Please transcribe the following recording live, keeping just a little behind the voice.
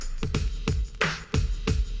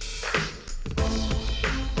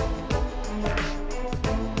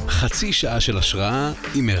חצי שעה של השראה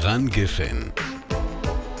עם ערן גפן.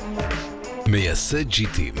 מייסד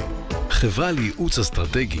GTים, חברה לייעוץ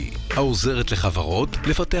אסטרטגי העוזרת לחברות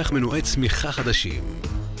לפתח מנועי צמיחה חדשים.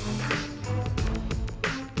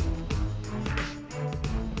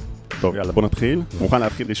 טוב, יאללה, בוא נתחיל. מוכן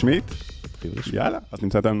להתחיל רשמית? יאללה, אז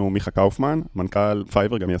נמצא איתנו מיכה קאופמן, מנכ"ל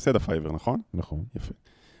פייבר, גם מייסד הפייבר, נכון? נכון. יפה.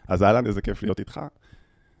 אז אהלן, איזה כיף להיות איתך.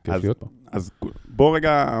 כיף להיות פה. אז בוא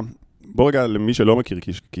רגע למי שלא מכיר,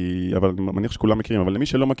 אבל אני מניח שכולם מכירים, אבל למי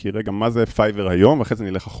שלא מכיר, רגע, מה זה פייבר היום, ואחרי זה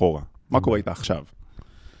נלך אחורה. מה קורה איתה עכשיו?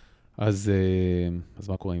 אז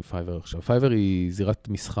מה קורה עם פייבר עכשיו? פייבר היא זירת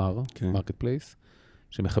מסחר, מרקט פלייס,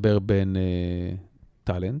 שמחבר בין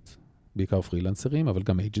טלנט, בעיקר פרילנסרים, אבל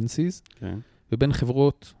גם אייג'נסיז, ובין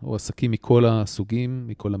חברות או עסקים מכל הסוגים,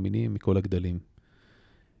 מכל המינים, מכל הגדלים.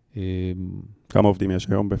 כמה עובדים יש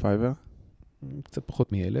היום בפייבר? קצת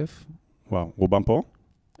פחות מ1,000. וואו, רובם פה?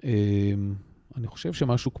 אני חושב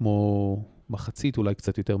שמשהו כמו מחצית, אולי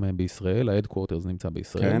קצת יותר מהם בישראל, ה-Headquarters נמצא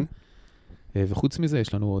בישראל. כן. וחוץ מזה,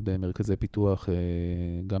 יש לנו עוד מרכזי פיתוח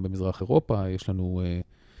גם במזרח אירופה, יש לנו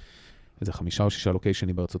איזה 5 או 6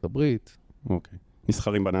 לוקיישנים בארצות הברית. אוקיי.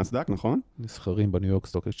 נסחרים בנסדק, נכון? נסחרים בניו יורק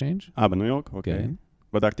סטוק אקסצ'יינג'. בניו יורק? אוקיי.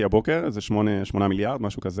 בדקתי הבוקר, זה 8 מיליארד,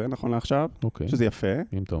 משהו כזה, נכון לעכשיו? אוקיי. שזה יפה.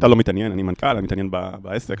 טוב. אתה לא מתעניין, אני מנכ"ל, אני מתעניין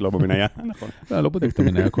בעסק, לא במניה, נכון. לא בודק את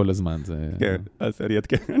המניה כל הזמן, זה... כן, אז אני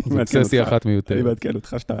אתקן. זו אובססיה אחת מיותרת. אני מעדכן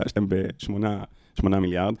אותך שאתם ב8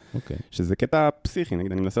 מיליארד, שזה קטע פסיכי,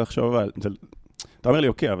 נגיד, אני מנסה לחשוב על... אתה אומר לי,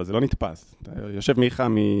 אוקיי, אבל זה לא נתפס. אתה יושב מיכה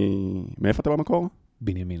מאיפה אתה במקור?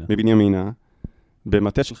 בנימינה. מבנימינה,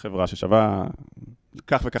 במטה של חברה ששווה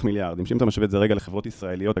כך וכך מיליארדים, שאם אתה משווה את זה רגע לחברות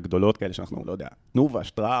ישראליות הגדולות כאלה, שאנחנו, לא יודע, נובה,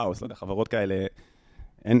 שטראוס, לא יודע, חברות כאלה,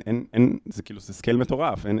 זה כאילו, זה סקייל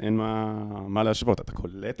מטורף, אין מה להשוות. אתה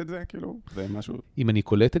קולט את זה, כאילו? זה משהו... אם אני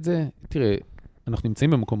קולט את זה, תראה, אנחנו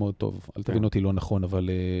נמצאים במקום מאוד טוב, אל תבין אותי לא נכון, אבל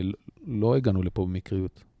לא הגענו לפה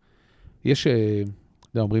במקריות. יש,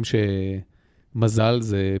 אומרים שמזל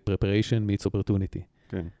זה preparation meets opportunity.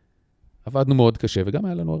 כן. עבדנו מאוד קשה, וגם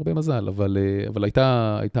היה לנו הרבה מזל, אבל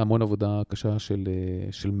הייתה המון עבודה קשה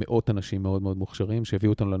של מאות אנשים מאוד מאוד מוכשרים,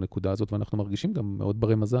 שהביאו אותנו לנקודה הזאת, ואנחנו מרגישים גם מאוד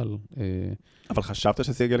ברי מזל. אבל חשבת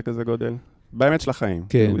שזה יגיע לכזה גודל? באמת של החיים.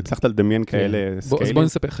 כן. הצלחת לדמיין כאלה סקיילים? אז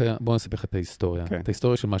בוא נספר לך את ההיסטוריה. את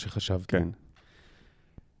ההיסטוריה של מה שחשבתי. כן.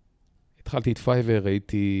 התחלתי את פייבר,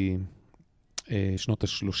 הייתי שנות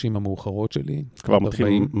ה-30 המאוחרות שלי. כבר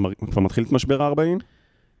מתחיל את משבר ה-40?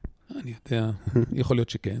 אני יודע, יכול להיות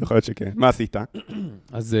שכן. יכול להיות שכן. מה עשית?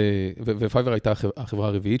 אז, ופייבר הייתה החברה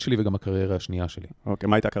הרביעית שלי וגם הקריירה השנייה שלי. אוקיי,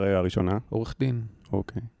 מה הייתה הקריירה הראשונה? עורך דין.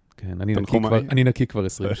 אוקיי. כן, אני נקי כבר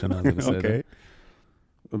 20 שנה, זה בסדר. אוקיי.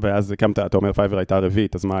 ואז הקמת, אתה אומר פייבר הייתה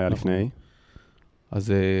רביעית, אז מה היה לפני?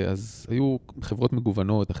 אז היו חברות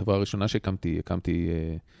מגוונות, החברה הראשונה שהקמתי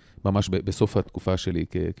ממש בסוף התקופה שלי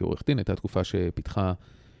כעורך דין, הייתה תקופה שפיתחה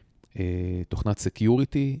תוכנת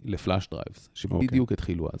סקיוריטי לפלאש דרייבס, שבדיוק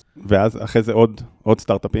התחילו אז. ואז אחרי זה עוד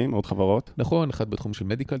סטארט-אפים, עוד חברות? נכון, אחד בתחום של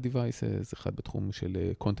Medical Devices, אחד בתחום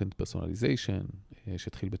של Content Personalization,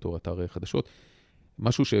 שהתחיל בתור אתר חדשות.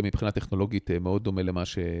 משהו שמבחינה טכנולוגית מאוד דומה למה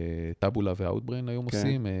שטאבולה ואוטבריין היום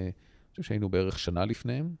עושים. אני חושב שהיינו בערך שנה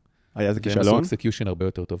לפניהם. היה איזה כישלון? והם עשו אקסקיושן הרבה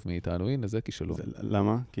יותר טוב מאיתנו. הנה, זה כישלון.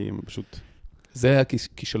 למה? כי הם פשוט... זה היה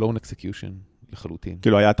כישלון אקסקיושן. לחלוטין.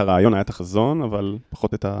 כאילו היה את הרעיון, היה את החזון, אבל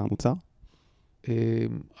פחות את המוצר?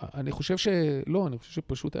 אני חושב שלא, אני חושב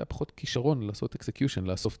שפשוט היה פחות כישרון לעשות אקסקיושן,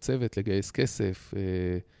 לאסוף צוות, לגייס כסף.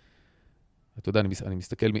 אתה יודע, אני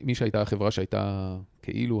מסתכל, מי שהייתה החברה שהייתה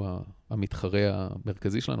כאילו המתחרה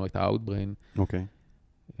המרכזי שלנו, הייתה Outbrain. אוקיי.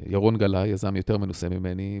 ירון גלה, יזם יותר מנוסה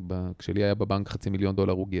ממני, כשלי היה בבנק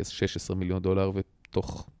 $500,000, הוא גייס $16 מיליון,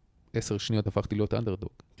 ותוך 10 שניות הפכתי להיות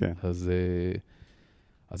אנדרדוג. כן.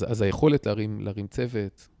 אז היכולת להרים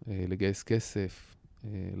צוות, לגייס כסף,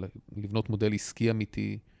 לבנות מודל עסקי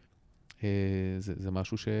אמיתי, זה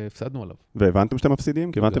משהו שהפסדנו עליו. והבנתם שאתם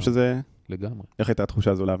מפסידים? כי הבנתם שזה... לגמרי. איך הייתה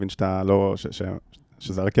התחושה הזו להבין שאתה לא...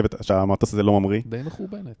 שזה הרכבת, שהמטוס הזה לא ממריא? די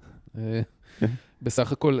מחורבנת.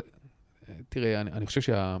 בסך הכל, תראה, אני חושב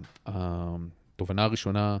שהתובנה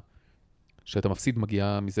הראשונה שאתה מפסיד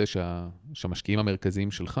מגיעה מזה שהמשקיעים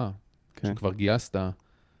המרכזיים שלך, שכבר גייסת,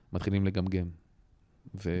 מתחילים לגמגם.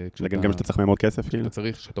 לגמגם שאתה צריך מאוד כסף, כאילו?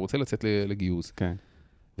 שאתה רוצה לצאת לגיוס. כן.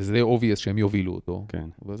 וזה די obvious שהם יובילו אותו. כן.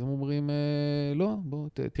 ואז הם אומרים, לא, בוא,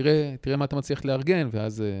 תראה מה אתה מצליח לארגן,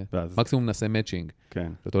 ואז מקסימום נעשה מאצ'ינג.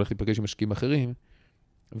 כן. ואתה הולך להיפגש עם משקיעים אחרים,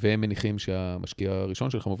 והם מניחים שהמשקיע הראשון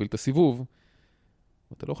שלך מוביל את הסיבוב,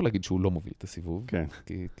 ואתה לא יכול להגיד שהוא לא מוביל את הסיבוב, כן.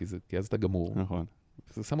 כי אז אתה גמור. נכון.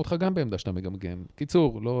 זה שם אותך גם בעמדה שאתה מגמגם.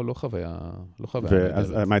 קיצור, לא חוויה.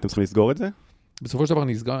 ואז מה, הייתם צריכים לסגור את זה? בסופו של דבר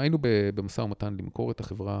היינו במשא ומתן למכור את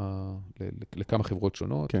החברה לכמה חברות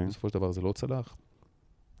שונות, בסופו של דבר זה לא צלח.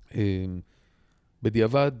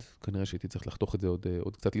 בדיעבד, כנראה שהייתי צריך לחתוך את זה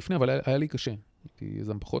עוד קצת לפני, אבל היה לי קשה. הייתי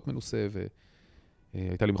יזם פחות מנוסה,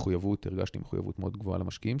 והייתה לי מחויבות, הרגשתי מחויבות מאוד גבוהה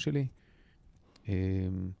למשקיעים שלי. אבל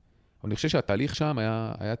אני חושב שהתהליך שם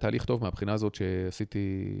היה תהליך טוב מהבחינה הזאת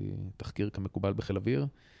שעשיתי תחקיר כמקובל בחיל אוויר.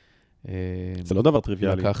 זה לא דבר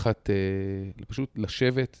טריוויאלי. לקחת, פשוט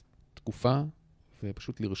לשבת תקופה,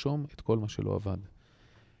 ופשוט לרשום את כל מה שלא עבד.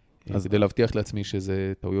 כדי להבטיח לעצמי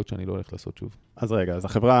שזה טעויות שאני לא הולך לעשות שוב. אז רגע, אז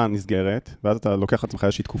החברה נסגרת, ואז אתה לוקח לעצמך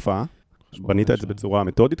איזושהי תקופה, בנית את זה בצורה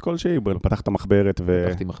מתודית כלשהי, פתחת מחברת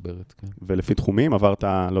פתחתי מחברת, כן. ולפי תחומים עברת,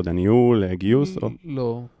 לא יודע, ניהול, גיוס?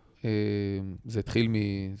 לא. זה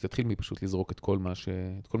התחיל מפשוט לזרוק את כל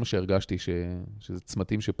מה שהרגשתי, שזה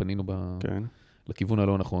צמתים שפנינו לכיוון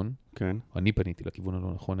הלא נכון. כן. אני פניתי לכיוון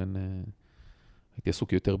הלא נכון, הייתי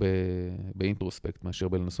עסוק יותר באינטרוספקט, מאשר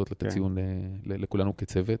בלנסות לתת ציון לכולנו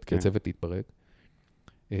כצוות, כי הצוות להתפרק.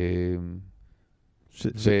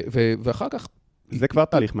 ואחר כך... זה כבר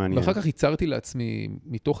תהליך מעניין. ואחר כך ייצרתי לעצמי,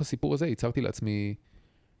 מתוך הסיפור הזה, ייצרתי לעצמי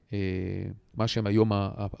מה שהם היום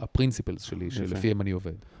הפרינסיפלס שלי, שלפיהם אני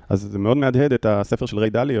עובד. אז זה מאוד מהדהד את הספר של ריי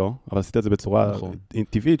דליו, אבל עשית את זה בצורה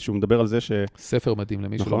טבעית, שהוא מדבר על זה ש... ספר מדהים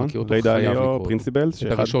למי שלא מכיר אותו, ריי דליו, פרינסיפלס.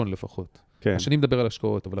 את הראשון לפחות. השני מדבר על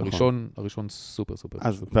השקעות, אבל הראשון סופר סופר.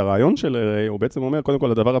 אז והרעיון של ריי, הוא בעצם אומר, קודם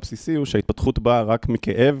כל, הדבר הבסיסי הוא שההתפתחות באה רק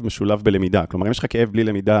מכאב משולב בלמידה. כלומר, אם יש לך כאב בלי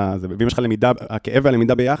למידה, ואם יש לך למידה, הכאב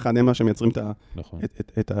והלמידה ביחד, הם מה שמייצרים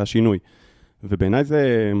את השינוי. ובעיניי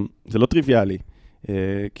זה לא טריוויאלי.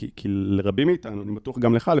 כי לרבים מאיתנו, אני בטוח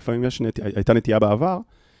גם לך, לפעמים הייתה נטייה בעבר,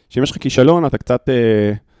 שאם יש לך כישלון, אתה קצת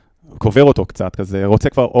קובר אותו קצת, כזה, רוצה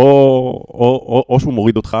כבר או שהוא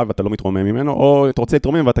מוריד אותך ואתה לא מתרומם ממנו, או אתה רוצה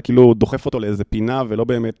להתרומם ואתה כאילו דוחף אותו לאיזה פינה ולא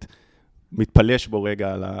באמת מתפלש בו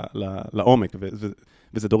רגע לעומק,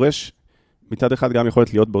 וזה דורש מצד אחד גם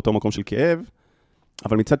יכולת להיות באותו מקום של כאב,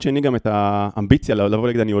 אבל מצד שני גם את האמביציה לבוא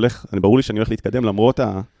ולהגיד, ברור לי שאני הולך להתקדם למרות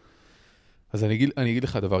אז אני אגיד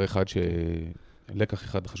לך דבר אחד לקח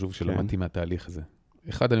אחד חשוב שלמדתי מהתהליך הזה.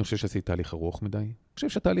 אחד, אני חושב שעשיתי תהליך ארוך מדי. אני חושב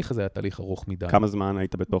שהתהליך הזה היה תהליך ארוך מדי. כמה זמן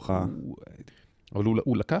היית בתוך אבל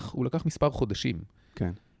הוא לקח מספר חודשים.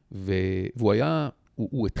 כן.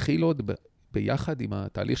 הוא התחיל עוד ביחד עם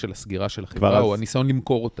התהליך של הסגירה של החברה, או הניסיון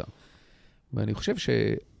למכור אותה. ואני חושב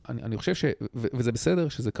וזה בסדר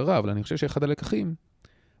שזה קרה, אבל אני חושב שאחד הלקחים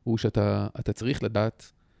הוא שאתה צריך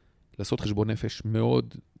לדעת לעשות חשבון נפש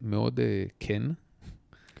מאוד מאוד כן,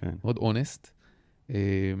 מאוד אונסט,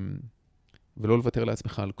 ולא לוותר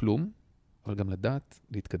לעצמך על כלום, אבל גם לדעת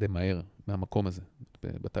להתקדם מהר מהמקום הזה.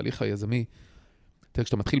 בתהליך היזמי,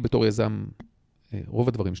 כשאתה מתחיל בתור יזם, רוב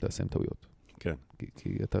הדברים שאתה עושה הם טעויות. כן.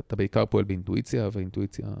 כי אתה בעיקר פועל באינטואיציה,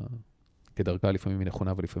 והאינטואיציה כדרכה לפעמים היא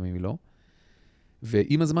נכונה ולפעמים היא לא.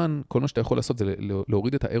 ועם הזמן, כל מה שאתה יכול לעשות זה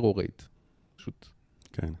להוריד את ה-error rate. פשוט.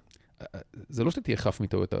 כן. זה לא שאתה תהיה חף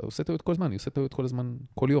מטעויות, אתה עושה טעויות כל הזמן, אני עושה טעויות כל הזמן,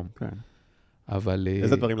 כל יום. כן. אבל...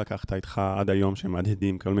 איזה דברים לקחת איתך עד היום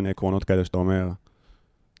שמהדהדים, כל מיני עקרונות כאלה שאתה אומר,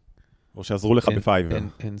 או שעזרו לך בפייבר?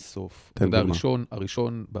 אין סוף. אתה יודע,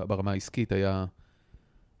 הראשון ברמה העסקית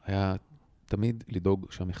היה תמיד לדאוג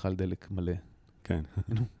שהמיכל דלק מלא. כן.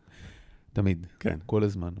 תמיד. כן. כל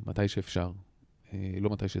הזמן, מתי שאפשר. לא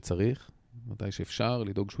מתי שצריך, מתי שאפשר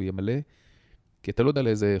לדאוג שהוא יהיה מלא, כי אתה לא יודע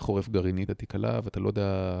לאיזה חורף גרעינית אתה תיקלה, ואתה לא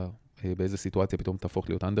יודע באיזה סיטואציה פתאום תהפוך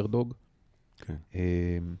להיות אנדרדוג. כן.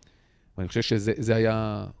 ואני חושב שזה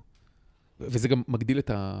היה, וזה גם מגדיל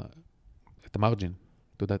את המרג'ין.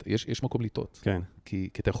 אתה יודע, יש מקום לטעות. כן. כי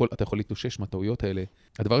אתה יכול להתנושש מהטעויות האלה.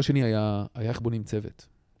 הדבר השני היה איך בונים צוות.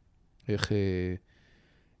 איך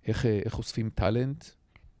אוספים טלנט,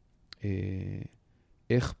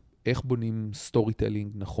 איך בונים סטורי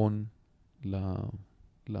טלינג נכון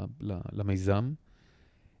למיזם,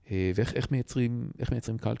 ואיך מייצרים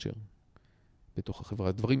קלצ'ר בתוך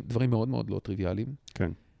החברה. דברים מאוד מאוד לא טריוויאליים.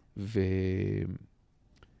 כן.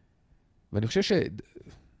 ואני חושב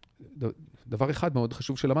שדבר אחד מאוד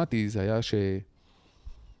חשוב שלמדתי, זה היה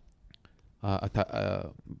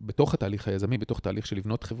בתוך התהליך היזמי, בתוך תהליך של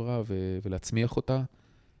לבנות חברה ולהצמיח אותה,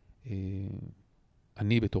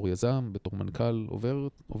 אני בתור יזם, בתור מנכ"ל,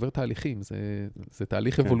 עובר תהליכים. זה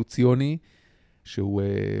תהליך אבולוציוני, שהוא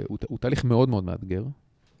תהליך מאוד מאוד מאתגר.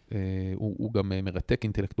 הוא גם מרתק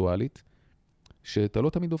אינטלקטואלית, שאתה לא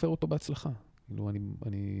תמיד עובר אותו בהצלחה.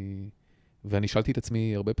 ואני שאלתי את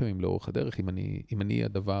עצמי הרבה פעמים לאורך הדרך, אם אני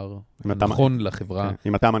הדבר הנכון לחברה.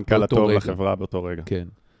 אם אתה המנכ"ל הטוב לחברה באותו רגע. כן.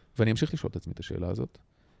 ואני אמשיך לשאול את עצמי את השאלה הזאת.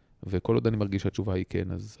 וכל עוד אני מרגיש שהתשובה היא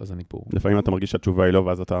כן, אז אני פה. לפעמים אתה מרגיש שהתשובה היא לא,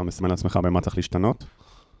 ואז אתה מסמן לעצמך במה צריך להשתנות?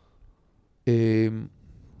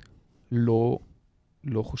 לא,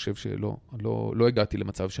 לא חושב לא הגעתי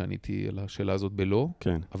למצב שעניתי על השאלה הזאת בלא,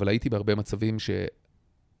 כן. אבל הייתי בהרבה מצבים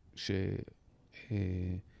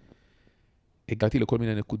הגעתי לכל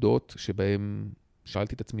מיני נקודות שבהם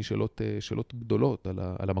שאלתי את עצמי שאלות גדולות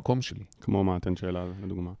על המקום שלי. כמו מה? תן שאלה,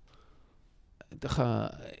 לדוגמה.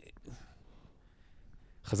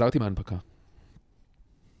 חזרתי מההנפקה.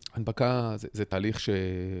 הנפקה זה תהליך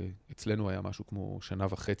שאצלנו היה משהו כמו 1.5 שנה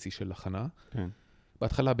של הכנה. כן.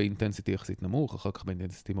 בהתחלה באינטנסיטי יחסית נמוך, אחר כך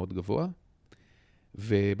באינטנסיטי מאוד גבוה.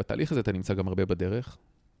 ובתהליך הזה אתה נמצא גם הרבה בדרך.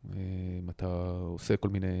 אתה עושה כל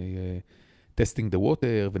מיני testing the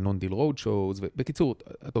water ו-non-deal road shows. בקיצור,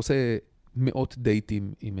 אתה עושה מאות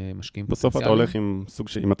דייטים עם משקיעים פוטנציאליים. בסוף אתה הולך עם סוג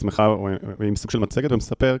עם עצמך, או עם סוג של מצגת,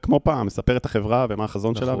 ומספר כמו פעם, מספר את החברה ומה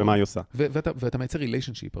החזון שלה ומה היא עושה. ואתה מייצר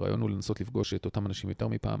ריליישנשיפ, הרעיון הוא לנסות לפגוש את אותם אנשים יותר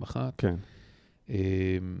מפעם אחת. כן.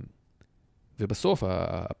 ובסוף,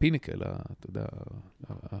 הפיניקל, אתה יודע,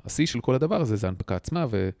 השיא של כל הדבר הזה, זה ההנפקה עצמה,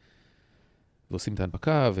 ועושים את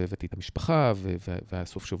ההנפקה, והבאתי את המשפחה, והיה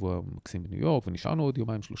סוף שבוע מקסים בניו יורק, ונשארנו עוד 2-3,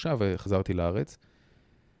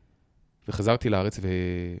 וחזרתי לארץ.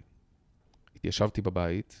 ישבתי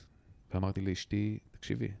בבית, ואמרתי לאשתי,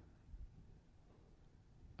 תקשיבי,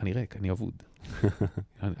 אני ריק, אני אבוד.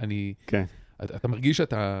 כן. אתה מרגיש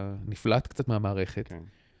שאתה נפלט קצת מהמערכת, כן.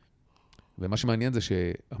 ומה שמעניין זה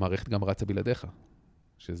שהמערכת גם רצה בלעדיך,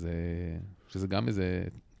 שזה גם איזה...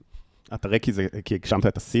 אתה ריק כי הגשמת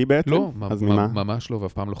את השיא בעצם? לא, ממש לא,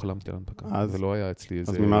 ואף פעם לא חלמתי על הנפקה. זה לא היה אצלי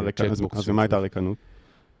איזה צ'טבוקס. אז ממה הייתה הריקנות?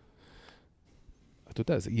 אתה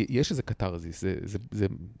יודע, יש איזה קטרזיס,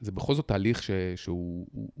 זה בכל זאת תהליך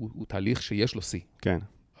שהוא תהליך שיש לו שיא. כן.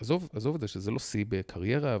 עזוב את זה שזה לא שיא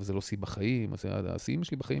בקריירה, וזה לא שיא בחיים, השיאים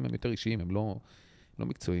שלי בחיים הם יותר אישיים, הם לא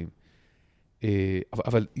מקצועיים.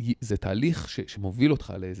 אבל זה תהליך שמוביל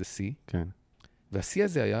אותך לאיזה שיא, כן. והשיא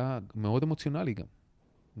הזה היה מאוד אמוציונלי גם.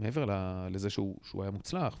 מעבר לזה שהוא היה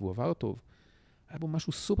מוצלח, והוא עבר טוב, היה בו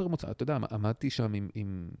משהו סופר מוצלח. אתה יודע, עמדתי שם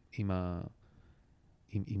עם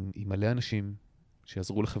מלא אנשים,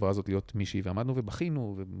 שיעזרו לחברה הזאת להיות מישהי, ועמדנו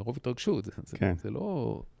ובכינו, ומרוב התרגשות. כן.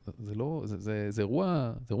 זה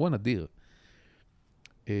אירוע נדיר.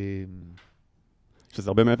 שזה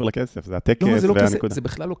הרבה מעבר לכסף, זה הטקס והנקודה. זה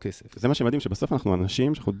בכלל לא כסף. זה מה שמדהים, שבסוף אנחנו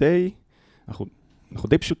אנשים שאנחנו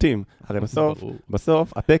די פשוטים. הרי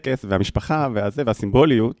בסוף הטקס והמשפחה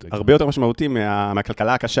והסימבוליות, הרבה יותר משמעותי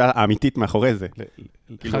מהכלכלה הקשה האמיתית מאחורי זה.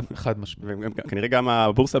 חד משמעית. כנראה גם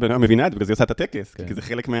הבורסה ביניהם מבינה את זה, בגלל זה עושה את הטקס, כי זה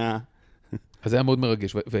חלק מה... אז זה היה מאוד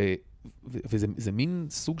מרגש, וזה מין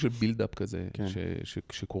סוג של בילדאפ כזה,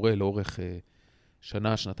 שקורה לאורך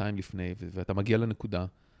שנה, שנתיים לפני, ואתה מגיע לנקודה,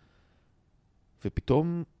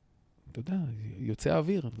 ופתאום, אתה יודע, יוצא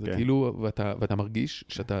האוויר, זה כאילו, ואתה מרגיש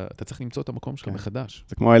שאתה צריך למצוא את המקום שלך מחדש.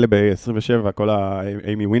 זה כמו האלה ב-27, כל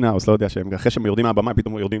האימי ווינהאוס, לא יודע, אחרי שהם יורדים מהבמה,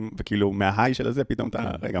 פתאום יורדים, וכאילו מההיי של הזה, פתאום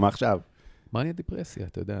אתה, רגע, מה עכשיו? מניה דיפרסיה,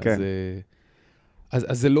 אתה יודע,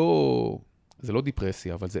 אז זה לא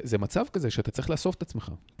דיפרסיה, אבל זה מצב כזה שאתה צריך לאסוף את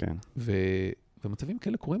עצמך. כן. ומצבים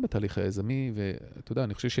כאלה קורים בתהליך היזמי, ואתה יודע,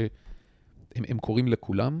 אני חושב שהם קורים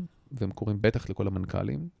לכולם, והם קוראים בטח לכל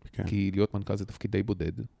המנכ"לים, כי להיות מנכ"ל זה תפקיד די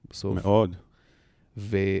בודד בסוף. מאוד.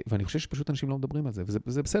 ואני חושב שפשוט אנשים לא מדברים על זה,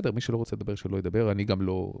 וזה בסדר, מי שלא רוצה לדבר, שלא ידבר, אני גם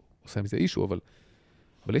לא עושה מזה אישו,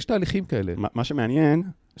 אבל יש תהליכים כאלה. מה שמעניין,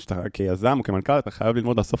 שאתה כיזם או כמנכ"ל, אתה חייב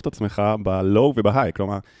ללמוד לאסוף את עצמך בלואו ובהיי,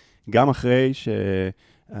 כלומר, גם אחרי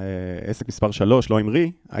עסק מספר 3 לא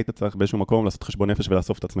המריא, היית צריך באיזשהו מקום לעשות חשבון נפש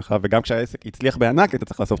ולאסוף את עצמך, וגם כשהעסק הצליח בענק, היית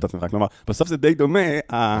צריך לאסוף את עצמך. כלומר, בסוף זה די דומה,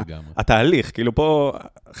 התהליך. כאילו פה,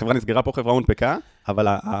 חברה נסגרה, פה חברה הונפקה, אבל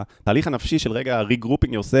התהליך הנפשי של רגע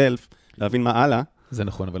regrouping yourself, להבין מה הלאה. זה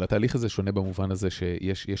נכון, אבל התהליך הזה שונה במובן הזה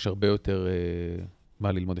שיש הרבה יותר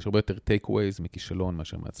מה ללמוד, יש הרבה יותר takeaways מכישלון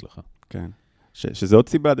מאשר מהצלחה. כן. שזה עוד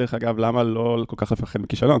סיבה, דרך אגב, למה לא כל כך לפחד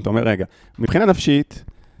מכישלון. אתה אומר, רגע, מבחינה נפשית,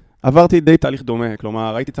 עברתי די תהליך דומה,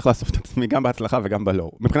 כלומר, הייתי צריך לאסוף את עצמי גם בהצלחה וגם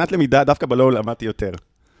בלואו. מבחינת למידה, דוווקא בלואו למדתי יותר.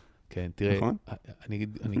 כן, תראה, אני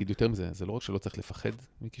אגיד יותר מזה, זה לא רק שלא צריך לפחד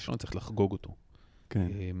מכישלון, צריך לחגוג אותו.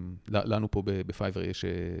 כן. לנו פה בפייבר יש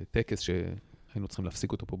טקס שהיינו צריכים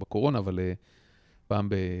להפסיק אותו פה בקורונה, אבל פעם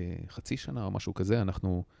בחצי שנה או משהו כזה,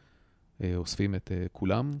 אנחנו אוספים את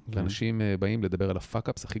כולם, ואנשים באים לדבר על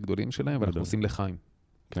הפאק-אפס הכי גדולים שלהם, ואנחנו עושים לחיים.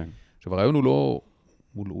 כן. עכשיו, הרעיון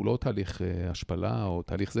הוא לא תהליך השפלה או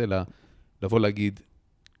תהליך זה, אלא לבוא להגיד,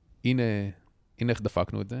 הנה איך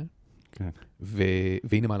דפקנו את זה, כן.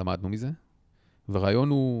 והנה מה למדנו מזה. והרעיון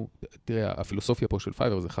הוא, תראה, הפילוסופיה פה של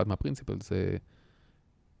פייבר, זה אחד מהפרינציפל, זה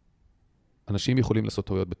אנשים יכולים לעשות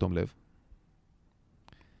טעויות בתום לב,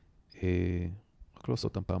 רק לא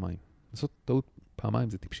לעשות אותם פעמיים. לעשות טעות פעמיים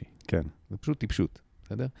זה טיפשי. כן. זה פשוט טיפשות,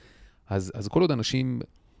 בסדר? אז כל עוד אנשים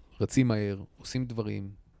רצים מהר, עושים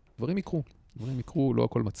דברים יקרו. דברים יקרו, לא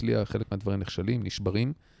הכל מצליח, חלק מהדברים נכשלים,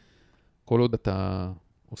 נשברים. כל עוד אתה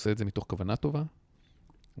עושה את זה מתוך כוונה טובה,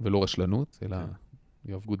 ולא רשלנות, אלא you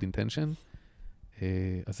have good intention,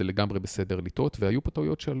 אז זה לגמרי בסדר לטעות, והיו פה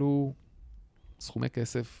טעויות שעלו סכומי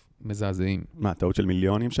כסף מזעזעים. מה, טעות של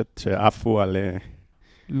מיליונים שעפו על...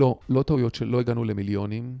 לא טעויות שלא הגענו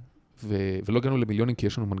למיליונים, ולא הגענו למיליונים כי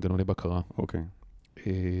יש לנו מנגנוני בקרה. אוקיי.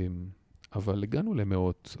 אבל הגענו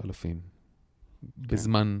למאות אלפים,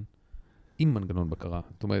 בזמן עם מנגנון בקרה.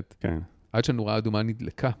 זאת אומרת, עד שהנורה האדומה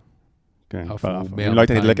נדלקה, כן, כבר אף. אם לא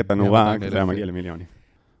הייתה נדלקת את הנורה, זה היה מגיע למיליונים.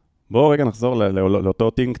 בואו רגע נחזור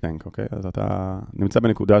לאותו think tank, אוקיי? אז אתה נמצא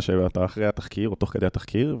בנקודה שאתה אחרי התחקיר, או תוך כדי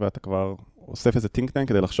התחקיר, ואתה כבר אוסף איזה think tank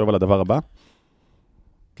כדי לחשוב על הדבר הבא?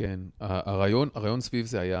 כן, הרעיון סביב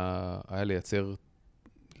זה היה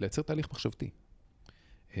לייצר תהליך מחשבתי.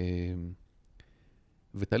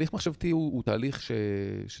 ותהליך מחשבתי הוא תהליך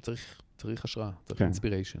שצריך השראה, צריך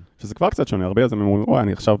inspiration. שזה כבר קצת שונה, הרבה יזמים אומרים,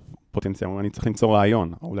 אני עכשיו פוטנציאל, אני צריך למצוא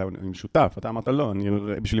רעיון, אולי אני משותף, אתה אמרת לא,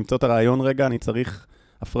 בשביל למצוא את הרעיון רגע, אני צריך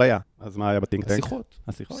הפריה. אז מה היה בטינק טנק?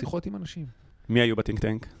 שיחות עם אנשים. מי היו בטינק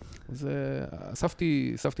טנק? אז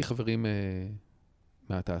אספתי חברים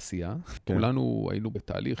מהתעשייה. כולנו היינו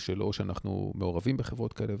בתהליך שלא שאנחנו מעורבים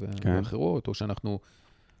בחברות כאלה ואחרות, או שאנחנו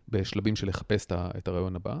בשלבים של לחפש את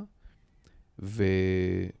הרעיון הבא.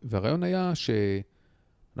 והרעיון היה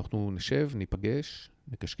שאנחנו נשב, ניפגש,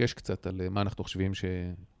 נקשקש קצת על מה אנחנו חושבים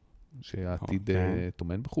שהעתיד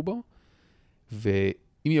תומן בחובו,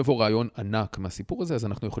 ואם יבוא רעיון ענק מהסיפור הזה, אז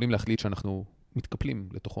אנחנו יכולים להחליט שאנחנו מתקפלים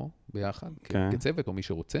לתוכו ביחד, כצוות או מי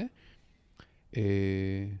שרוצה,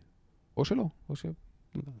 או שלא, או ש...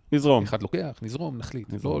 נזרום. אחד לוקח, נזרום, נחליט.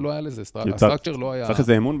 לא היה לזה, הסטרקצ'ר לא היה... צריך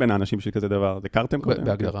איזה אמון בין האנשים של כזה דבר, זה קרתם קודם?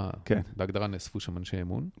 בהגדרה נאספו שם אנשי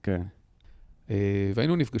אמון. כן.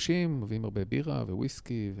 והיינו נפגשים, מביאים הרבה בירה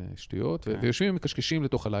וויסקי ושטויות, ויושבים ומקשקשים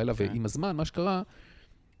לתוך הלילה, ועם הזמן, מה שקרה,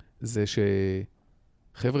 זה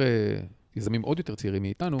שחבר'ה, יזמים עוד יותר צעירים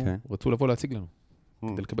מאיתנו, רצו לבוא להציג לנו,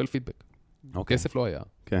 כדי לקבל פידבק. כסף לא היה,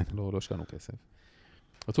 לא השקענו כסף.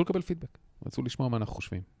 רצו לקבל פידבק, רצו לשמוע מה אנחנו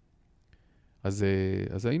חושבים. אז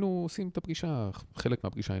היינו עושים את הפגישה, חלק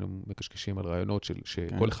מהפגישה היינו מקשקשים על רעיונות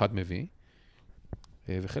שכל אחד מביא,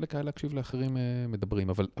 וחלק היה להקשיב לאחרים מדברים,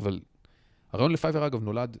 אבל הרעיון לפייבר, אגב,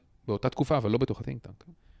 נולד באותה תקופה, אבל לא בתוך ה-think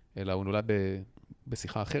tank, אלא הוא נולד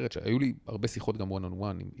בשיחה אחרת, שהיו לי הרבה שיחות גם one on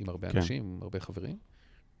one עם הרבה אנשים, עם הרבה חברים,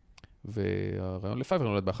 והרעיון לפייבר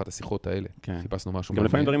נולד באחת השיחות האלה. חיפשנו משהו. גם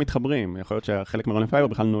לפעמים דברים מתחברים, יכול להיות שחלק מהרעיון לפייבר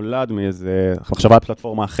בכלל נולד מאיזה מחשבה על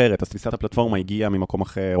פלטפורמה אחרת, אז תפיסת הפלטפורמה הגיעה ממקום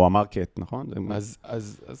אחר, או המרקט, נכון?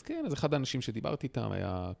 אז כן, אז אחד האנשים שדיברתי איתם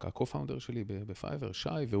היה ה-co-founder שלי בפייבר, שי,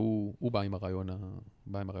 והוא בא עם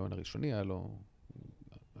הרעיון הראשוני, היה לו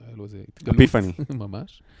איזה התגלות. אפיפני.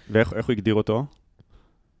 ממש. ואיך הוא הגדיר אותו?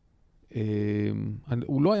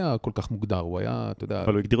 הוא לא היה כל כך מוגדר, הוא היה, אתה יודע...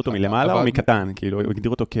 אבל הוא הגדיר אותו מלמעלה או מקטן? כאילו, הוא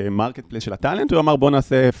הגדיר אותו כמרקט פלייס של הטלנט, או הוא אמר בוא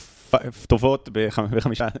נעשה טובות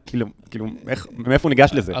בחמישה, כאילו, מאיפה הוא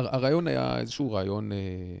ניגש לזה? הרעיון היה איזשהו רעיון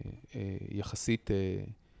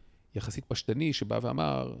יחסית פשטני, שבא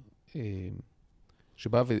ואמר,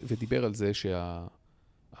 שבא ודיבר על זה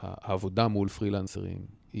שהעבודה מול פרילנסרים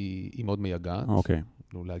היא מאוד מייגעת. אוקיי.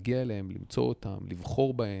 להגיע אליהם, למצוא אותם,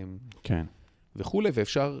 לבחור בהם. כן. וכולי,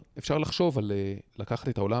 ואפשר לחשוב על לקחת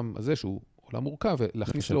את העולם הזה, שהוא עולם מורכב,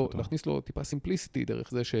 ולהכניס לו טיפה סימפליסיטי,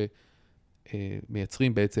 דרך זה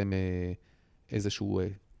שמייצרים בעצם איזשהו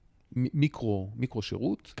מיקרו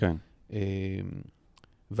שירות. כן.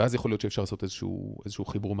 ואז יכול להיות שאפשר לעשות איזשהו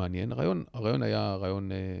חיבור מעניין. הרעיון היה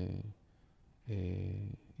רעיון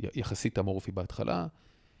יחסית אמורפי בהתחלה,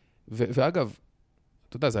 ואגב,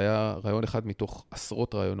 אתה יודע, זה היה רעיון אחד מתוך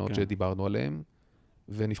עשרות רעיונות שדיברנו עליהם,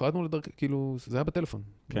 ונפרדנו לדרך, כאילו, זה היה בטלפון.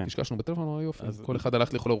 נשקשנו בטלפון, אמר יופי. כל אחד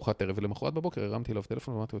הלך לאכול ארוחת ערב, ולמחרת בבוקר הרמתי אליו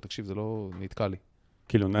טלפון, ואמרתי לו, תקשיב, זה לא נתקע לי.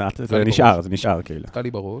 כאילו, זה נשאר, כאילו. נתקע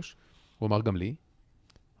לי בראש, הוא אמר גם לי.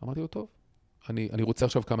 אמרתי לו, טוב, אני רוצה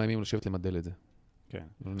עכשיו כמה ימים לשבת למדל את זה. כן.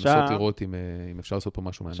 לנסות לראות אם אפשר לעשות פה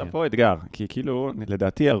משהו מעניין. עכשיו פה אתגר, כי כאילו,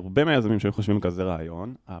 לדעתי, הרבה מהיזמים שהיו חושבים כזה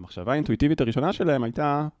רעיון, המחשבה האינטואיטיבית הראשונה שלהם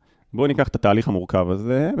הייתה, בואו ניקח את התהליך המורכב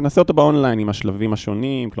הזה, ונעשה אותו באונליין עם השלבים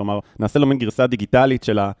השונים, כלומר, נעשה לו מין גרסה דיגיטלית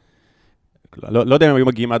של לא יודע אם היו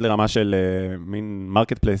מגיעים עד לרמה של מין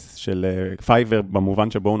מרקט פלייס של פייבר,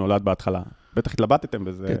 במובן שבו הוא נולד בהתחלה. בטח התלבטתם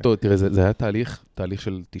בזה. כן, טוב, תראה, זה היה תהליך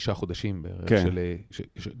של 9 חודשים בערך,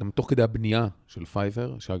 גם תוך כדי הבנייה של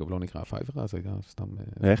פייבר, שאגב לא נקרא פייבר, אז היה סתם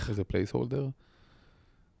איזה פלייס הולדר.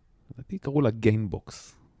 לדעתי קראו לה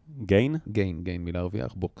גיינבוקס. גיין? גיין, מילה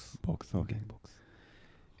הרוויח, בוקס. בוקס, אוקיי.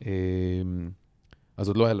 אז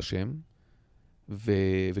עוד לא היה לה שם,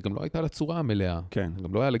 וגם לא הייתה לה צורה המלאה. כן.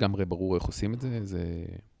 גם לא היה לגמרי ברור איך עושים את זה.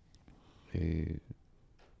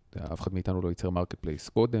 אף אחד מאיתנו לא ייצר מרקט פלייס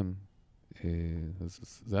קודם,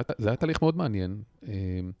 אז זה היה תהליך מאוד מעניין,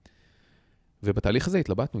 ובתהליך הזה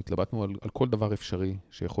התלבטנו על כל דבר אפשרי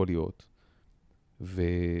שיכול להיות,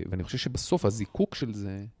 ואני חושב שבסוף הזיקוק של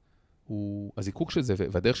זה,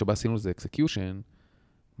 והדרך שבה עשינו לזה אקסקיושן,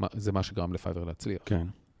 זה מה שגרם לפייבר להצליח. כן.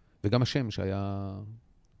 וגם השם שהיה,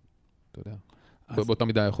 אתה יודע, באותה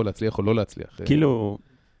מידה יכול להצליח או לא להצליח. כאילו,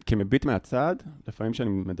 כמביט מהצד, לפעמים שאני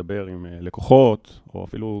מדבר עם לקוחות, או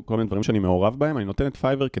אפילו כל מיני דברים שאני מעורב בהם, אני נותן את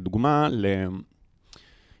פייבר כדוגמה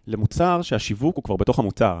למוצר שהשיווק הוא כבר בתוך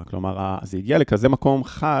המוצר. כלומר, זה הגיע לכזה מקום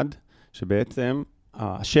חד, שבעצם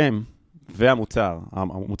השם והמוצר,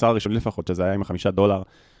 המוצר הראשוני לפחות, שזה היה עם $5,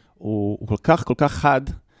 הוא כל כך חד,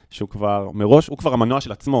 שהוא כבר, מראש, הוא כבר המנוע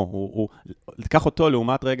של עצמו. הוא לקח אותו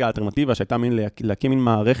לעומת רגע האלטרנטיבה, שהייתה להקים מין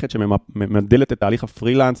מערכת שממדלת את תהליך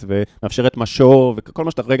הפרילנס, ומאפשרת משור, וכל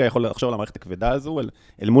מה שאתה רגע יכול לחשוב על המערכת הכבדה הזו,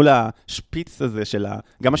 אל מול השפיץ הזה של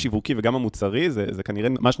גם השיווקי וגם המוצרי, זה כנראה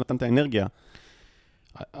מה שנתן את האנרגיה.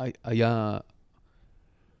 היה,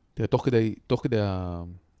 תראה, תוך כדי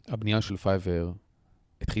הבנייה של פייבר,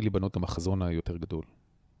 התחיל להיבנות גם החזון היותר גדול.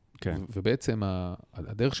 כן. ובעצם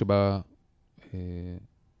הדרך שבה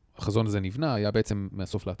החזון הזה נבנה, היה בעצם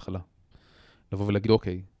מהסוף להתחלה. לבוא ולהגיד,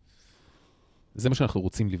 אוקיי, זה מה שאנחנו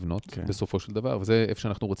רוצים לבנות בסופו של דבר, וזה איפה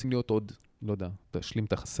שאנחנו רוצים להיות עוד, לא יודע, תשלים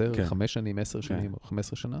את החסר, 5 שנים, 10 שנים,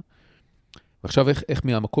 15 שנה. ועכשיו איך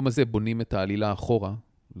מהמקום הזה בונים את העלילה אחורה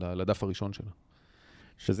לדף הראשון שלה.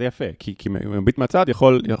 שזה יפה, כי מביט מהצד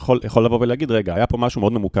יכול לבוא ולהגיד, רגע, היה פה משהו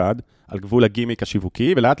מאוד ממוקד, על גבול הגימיק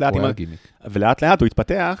השיווקי, ולאט לאט הוא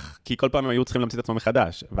התפתח, כי כל פעם הם היו צריכים להמציא את עצמם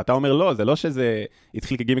מחדש. ואתה אומר, לא, זה לא שזה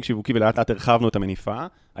התחיל כגימיק שיווקי, ולאט לאט הרחבנו את המניפה,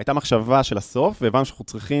 הייתה מחשבה של הסוף, והבנו שאנחנו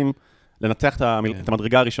צריכים לנצח את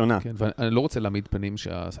המדרגה הראשונה. כן, ואני לא רוצה להעמיד פנים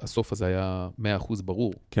שהסוף הזה היה 100%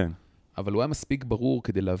 ברור. כן. אבל הוא היה מספיק ברור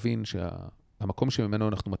כדי להבין שהמקום שממנו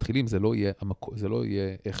אנחנו מתחילים, זה לא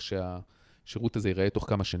יהיה איך השירות הזה ייראה תוך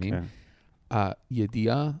כמה שנים. כן.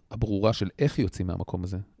 הידיעה הברורה של איך יוצאים מהמקום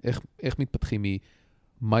הזה, איך מתפתחים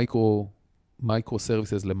מייקרו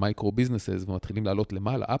סרוויסס למייקרו ביזנסס, ומתחילים לעלות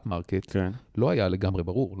למעלה, אפ מרקט, כן. לא היה לגמרי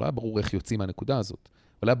ברור. לא היה ברור איך יוצאים מהנקודה הזאת,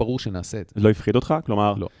 אבל היה ברור שנעשה את זה. לא הפחיד אותך?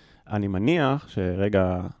 כלומר, לא. אני מניח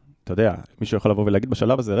שרגע, אתה יודע, מישהו יכול לבוא ולהגיד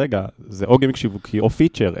בשלב הזה, רגע, זה או גימיק שיווקי או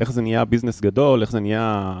פיצ'ר, איך זה נהיה ביזנס גדול, איך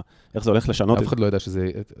זה הולך לשנות. אף אחד לא יודע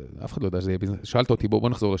שזה יהיה ביזנס. שאלת אותי, בוא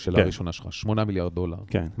נחזור לשאלה הראשונה שלך, $8 מיליארד.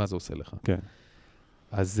 מה זה עושה לך? כן.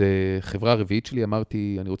 אז חברה הרביעית שלי,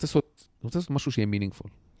 אמרתי, אני רוצה לעשות משהו שיהיה meaningful.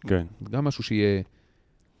 כן. גם משהו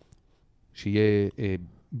שיהיה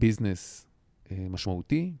ביזנס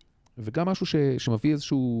משמעותי, וגם משהו שמביא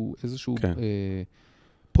איזשהו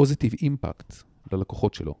positive impact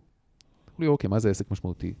ללקוחות שלו. אמרו לי, אוקיי, מה זה עסק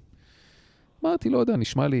משמעותי? אמרתי, לא יודע,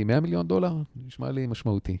 נשמע לי $100 מיליון, נשמע לי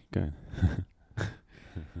משמעותי. כן.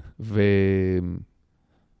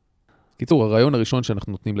 קיצור, הרעיון הראשון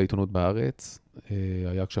שאנחנו נותנים לעיתונות בארץ,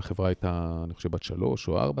 היה כשהחברה הייתה, אני חושב, בת 3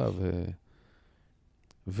 או 4,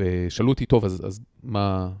 ושאלו אותי, טוב, אז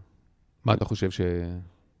מה אתה חושב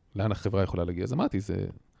לאן החברה יכולה להגיע? אז אמרתי, זה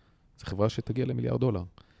חברה שתגיע $1 מיליארד.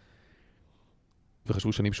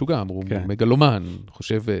 וחשבו שאני משוגע, אמרו, מגלומן,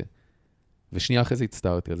 חושב, ושנייה אחרי זה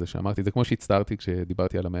הצטערתי על זה, שאמרתי, זה כמו שהצטערתי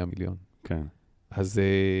כשדיברתי על $100 מיליון. כן. אז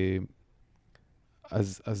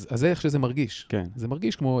זה איך שזה מרגיש. כן. זה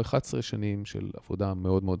מרגיש כמו 11 שנים של עבודה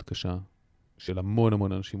מאוד מאוד קשה, של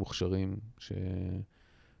המון אנשים מוכשרים,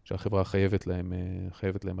 שהחברה חייבת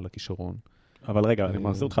להם על הכישרון. אבל רגע, אני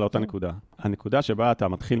מחזיר אותך לאותה נקודה. הנקודה שבה אתה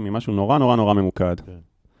מתחיל ממשהו נורא נורא נורא ממוקד. כן.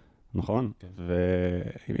 נכון? כן.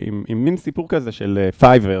 ועם מין סיפור כזה של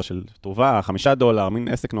פייבר, של טובה, $5, מין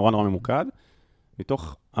עסק נורא נורא ממוקד,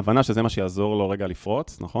 מתוך הבנה שזה מה שיעזור לו רגע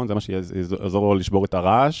לפרוץ, נכון? זה מה שיעזור לו לשבור את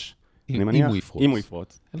הרעש. אם הוא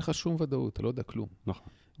יפרוץ. אין לך שום ודאות, אתה לא יודע כלום. נכון.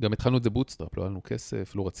 גם התחלנו את זה בוטסטראפ, לא היה לנו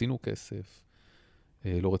כסף, לא רצינו כסף,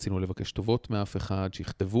 לא רצינו לבקש טובות מאף אחד,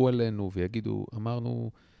 שיכתבו עלינו ויגידו,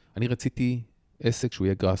 אמרנו, אני רציתי עסק שהוא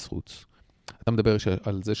יהיה grassroots. אתה מדבר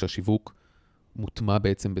על זה שהשיווק מוטמע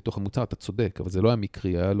בעצם בתוך המוצר, אתה צודק, אבל זה לא היה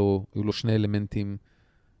מקרי, היו לו שני אלמנטים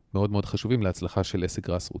מאוד מאוד חשובים להצלחה של עסק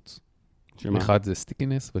grassroots. אחד זה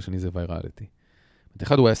סטיקינס, והשני זה ויירליטי.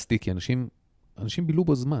 אחד הוא היה סטיקי, אנשים בילו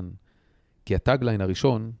בו זמן, כי הטאגליין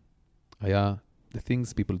הראשון היה The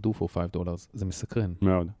things people do for $5, זה מסקרן.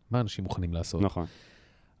 מאוד. מה אנשים מוכנים לעשות? נכון.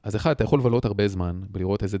 אז אחד, אתה יכול לבלות הרבה זמן,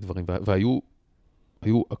 ולראות איזה דברים,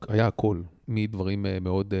 היה הכל, מדברים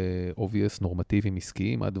מאוד obvious, נורמטיביים,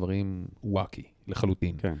 עסקיים, עד דברים וואקי,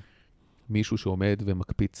 לחלוטין. כן. מישהו שעומד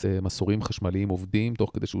ומקפיץ מסורים חשמליים עובדים,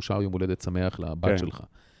 תוך כדי שהוא שר יום הולדת שמח לבת שלך.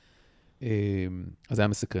 אז זה היה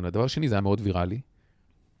מסקרן. הדבר השני, זה היה מאוד ויראלי.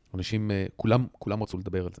 אנשים, כולם רצו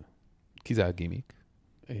לדבר על זה. כי זה היה גימיק.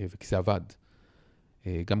 וכי זה עבד.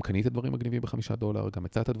 גם קנית דברים מגניבים $5, גם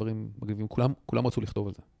הצעת דברים מגניבים, כולם רצו לכתוב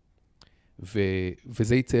על זה.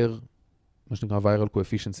 וזה ייצר, מה שנקרא viral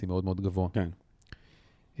coefficiency מאוד מאוד גבוה. כן.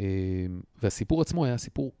 והסיפור עצמו היה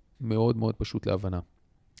סיפור מאוד מאוד פשוט להבנה.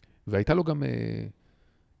 והייתה לו גם,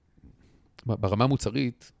 ברמה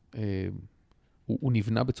המוצרית, הוא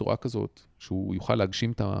נבנה בצורה כזאת, שהוא יוכל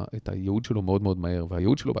להגשים את הייעוד שלו מאוד מאוד מהר,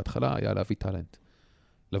 והייעוד שלו בהתחלה היה להביא טלנט,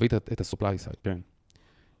 להביא את ה-supply side. כן.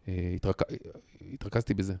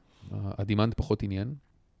 התרכזתי בזה. הדימנד פחות עניין,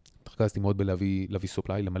 התרכזתי מאוד בלהביא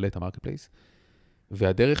supply, למלא את המרקטפלייס,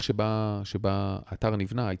 והדרך שבה האתר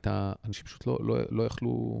נבנה הייתה, אנשים פשוט לא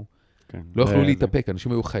יכלו... לא יכלו להתאפק,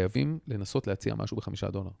 אנשים היו חייבים לנסות להציע משהו $5.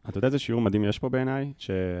 אתה יודע איזה שיעור מדהים יש פה בעיניי,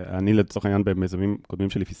 שאני לצורך העניין במיזמים קודמים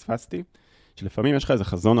שלי פספסתי, שלפעמים יש לך איזה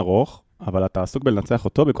חזון ארוך, אבל אתה עסוק בלנצח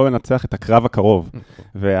אותו, במקום לנצח את הקרב הקרוב.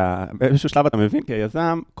 ובאיזשהו שלב אתה מבין, כי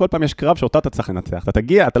היזם, כל פעם יש קרב שאותו אתה צריך לנצח. אתה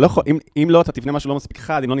תגיע, אתה לא יכול, אם לא, אתה תבנה משהו לא מספיק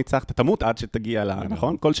חד, אם לא ניצח, אתה תמות עד שתגיע לה,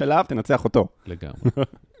 נכון? כל שלב תנצח אותו.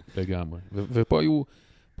 לגמרי. ופה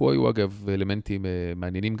היו אגב אלמנטים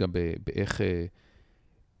מעניינים גם באיך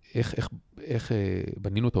איך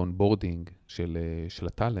בנינו את האונבורדינג של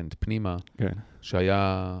הטלנט פנימה,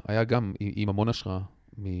 שהיה גם עם המון השראה,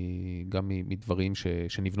 גם מדברים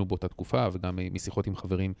שנבנו באותה תקופה, וגם משיחות עם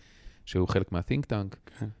חברים שהיו חלק מה-think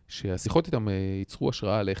tank, שהשיחות איתם ייצרו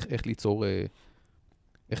השראה על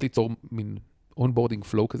איך ליצור מין אונבורדינג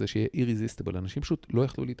פלואו כזה שיהיה irresistible. אנשים פשוט לא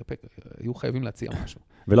יכלו להתאפק, היו חייבים להציע משהו.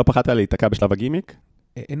 ולא פחדת להיתקע בשלב הגימיק?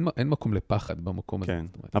 אין מקום לפחד במקום הזה. כן,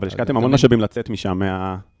 אבל השקעתם המון משאבים לצאת משם,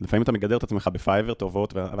 לפעמים אתה מגדר את עצמך בפייבר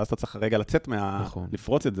טובות, ואז אתה צריך רגע לצאת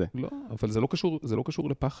לפרוץ את זה. לא, אבל זה לא קשור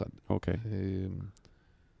לפחד. אוקיי.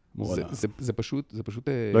 זה פשוט...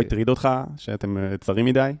 לא הטריד אותך שאתם צרים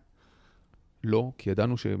מדי? לא, כי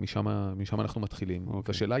ידענו שמשם אנחנו מתחילים.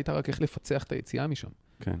 והשאלה הייתה רק איך לפצח את היציאה משם.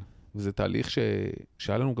 כן. וזה תהליך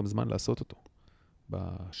שהיה לנו גם זמן לעשות אותו.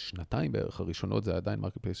 בשנתיים בערך הראשונות זה עדיין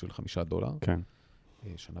מרקטפלייס של $5. כן.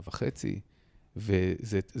 שנה וחצי,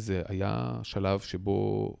 וזה היה שלב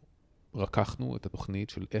שבו רקחנו את התוכנית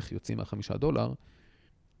של איך יוצאים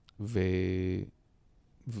 $5,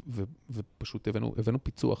 ופשוט הבאנו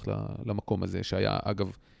פיצוח למקום הזה, שהיה,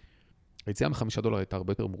 אגב, היציאה $5 הייתה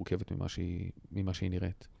הרבה יותר מורכבת ממה שהיא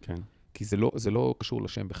נראית. כן. כי זה לא קשור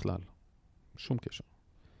לשם בכלל, שום קשר.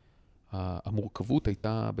 המורכבות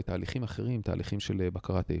הייתה בתהליכים אחרים, תהליכים של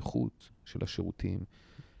בקרת האיכות, של השירותים,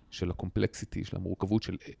 של הקומפלקסיטי, של המורכבות,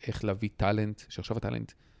 של איך להביא טלנט, שעכשיו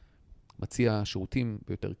הטלנט מציע שירותים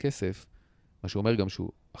ביותר כסף, מה שאומר גם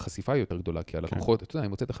שהחשיפה היא יותר גדולה, כי הלקוחות, אתה יודע,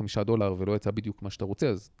 אם הוצאת $5 ולא יצא בדיוק מה שאתה רוצה,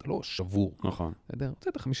 אז אתה לא שבור. נכון. אתה יודע,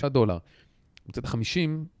 הוצאת $5, הוצאת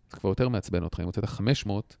 50, זה כבר יותר מעצבן אותך, אם הוצאת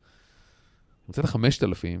 500, הוצאת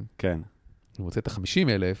 5,000, כן. אם הוצאת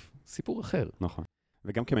 50,000, סיפור אחר. נכון.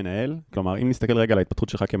 וגם כמנהל, כלומר, אם נסתכל רגע על ההתפתחות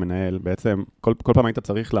שלך כמנהל, בעצם כל פעם היית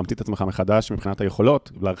צריך להמציא את עצמך מחדש מבחינת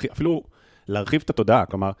היכולות, אפילו להרחיב את התודעה.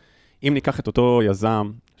 כלומר, אם ניקח את אותו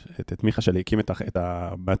יזם, את מיכה שלי, הקים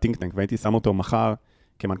ב-think tank, והייתי שם אותו מחר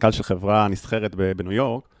כמנכ"ל של חברה נסחרת בניו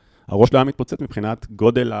יורק, הראש לא היה מתפוצץ מבחינת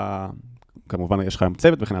גודל, כמובן יש לך היום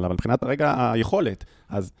צוות וכן הלאה, אבל מבחינת הרגע היכולת.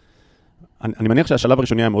 אז אני מניח שהשלב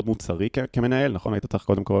הראשוני היה מאוד מוצרי כמנהל, נכון? היית צריך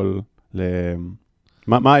קודם כל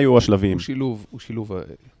מה היו השלבים? הוא שילוב,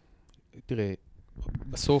 תראה,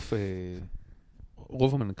 בסוף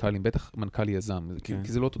רוב המנכ"לים, בטח מנכ"ל יזם,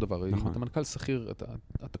 כי זה לא אותו דבר, אם אתה מנכ"ל שכיר,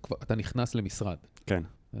 אתה נכנס למשרד. כן.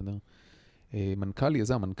 מנכ"ל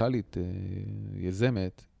יזם, מנכ"לית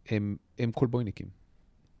יזמת, הם כל בויניקים,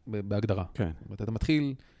 בהגדרה. כן. אתה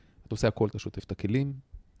מתחיל, אתה עושה הכל, אתה שוטף את הכלים,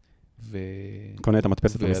 קונה את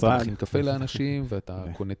המדפסת במשרד. ואתה מכין קפה לאנשים, ואתה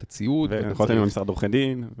קונה את הציוד. ואתה עם משרד עורכי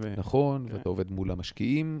דין. נכון, ואתה עובד מול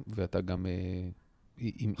המשקיעים, ואתה גם,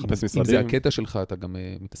 אם זה הקטע שלך, אתה גם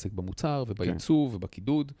מתעסק במוצר, ובעיצוב,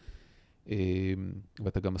 ובקידוד,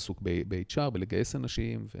 ואתה גם עסוק ב-HR, בלגייס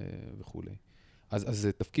אנשים, וכו'. אז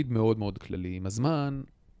זה תפקיד מאוד מאוד כללי. עם הזמן,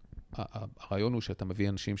 הרעיון הוא שאתה מביא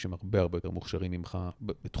אנשים שהם הרבה הרבה יותר מוכשרים ממך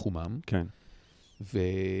בתחומם. כן.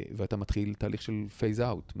 ואתה מתחיל תהליך של phase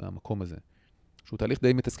out מהמקום הזה. שהוא תהליך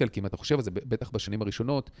די מתסכל, כי אם אתה חושב על זה, בטח בשנים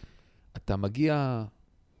הראשונות, אתה מגיע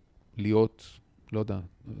להיות, לא יודע,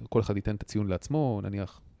 כל אחד ייתן את הציון לעצמו,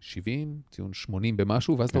 נניח 70, ציון 80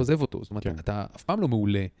 במשהו, ואז אתה עוזב אותו. זאת אומרת, אתה אף פעם לא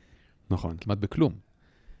מעולה. נכון. כמעט בכלום.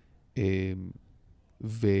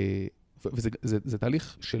 וזה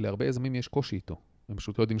תהליך שלהרבה יזמים יש קושי איתו. הם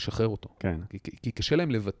פשוט לא יודעים לשחרר אותו. כן. כי קשה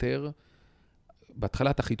להם לוותר,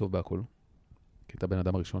 בהתחלה אתה הכי טוב בהכל. כי אתה בן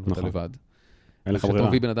אדם הראשון ואתה לבד. אין לך ברירה. כשאתה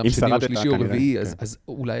מביא בן אדם שני או שלישי או רביעי, אז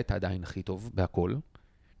אולי אתה עדיין הכי טוב בהכל.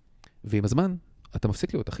 ועם הזמן, אתה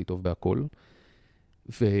מפסיק להיות הכי טוב בהכל.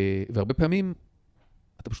 והרבה פעמים,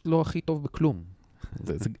 אתה פשוט לא הכי טוב בכלום.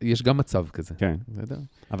 יש גם מצב כזה. כן.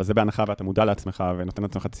 אבל זה בהנחה ואתה מודע לעצמך ונותן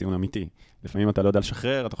לעצמך ציון אמיתי. לפעמים אתה לא יודע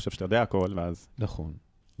לשחרר, אתה חושב שאתה יודע הכל, ואז...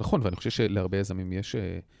 נכון, ואני חושב שלהרבה יזמים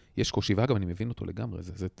יש קושי, ואגב, אני מבין אותו לגמרי,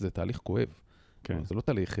 זה תהליך כואב. זה לא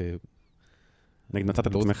תהליך... נגיד, מצאת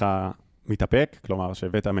את עצמך מתאפק, כלומר,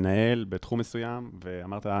 שהבאת מנהל בתחום מסוים,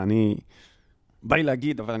 ואמרת, אני... בא לי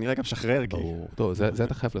להגיד, אבל אני רגע משחרר. טוב, זה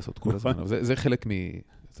אתה חייב לעשות כל הזמן.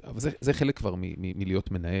 זה חלק כבר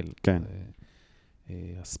מלהיות מנהל. כן.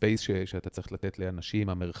 הספייס שאתה צריך לתת לאנשים,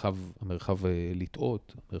 המרחב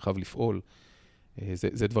לטעות, המרחב לפעול,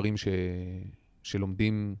 זה דברים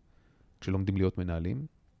שלומדים להיות מנהלים.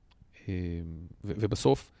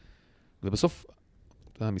 ובסוף,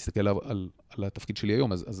 אתה מסתכל על התפקיד שלי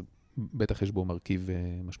היום, אז בטח יש בו מרכיב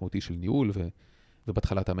משמעותי של ניהול,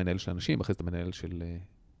 ובהתחלה אתה מנהל של אנשים, ואחרי זה אתה מנהל של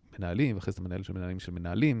מנהלים, ואחרי זה אתה מנהל של מנהלים של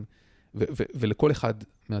מנהלים, ולכל אחד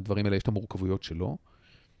מהדברים האלה יש את המורכבויות שלו.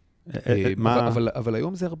 אבל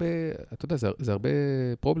היום זה הרבה, אתה יודע, זה הרבה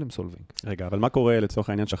problem solving. רגע, אבל מה קורה לצורך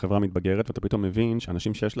העניין שהחברה מתבגרת, ואתה פתאום מבין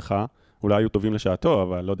שאנשים שיש לך אולי היו טובים לשעתו,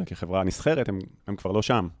 אבל לא יודע, כי חברה נסחרת, הם כבר לא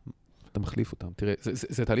שם. אתה מחליף אותם. תראה,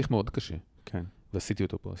 זה תהליך מאוד קשה. כן. ועשיתי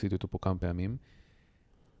אותו פה כמה פעמים,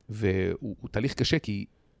 והוא תהליך קשה, כי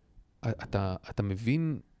אתה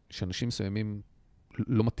מבין שאנשים מסוימים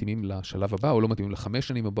לא מתאימים לשלב הבא, או לא מתאימים ל5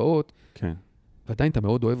 שנים הבאות, כן. ועדיין אתה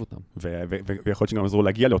מאוד אוהב אותם. ויכול להיות שגם עזרו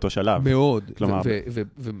להגיע לאותו שלב. מאוד,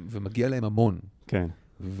 ומגיע להם המון. כן.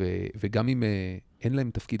 וגם אם אין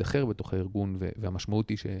להם תפקיד אחר בתוך הארגון, והמשמעות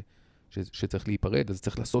היא שצריך להיפרד, אז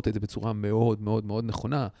צריך לעשות את זה בצורה מאוד מאוד מאוד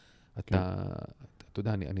נכונה. אתה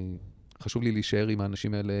יודע, חשוב לי להישאר עם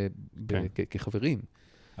האנשים האלה כחברים.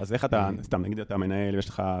 אז איך אתה, סתם נגיד אתה מנהל, יש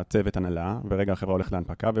לך צוות הנהלה, ורגע החברה הולך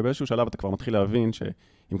להנפקה, ובאיזשהו שלב אתה כבר מתחיל להבין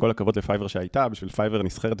שעם כל הכבוד לפייבר שהייתה, בשביל פייבר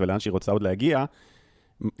נסחרת ולאן שהיא רוצה עוד להגיע,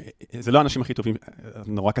 זה לא האנשים הכי טובים,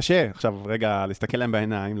 נורא קשה עכשיו רגע להסתכל להם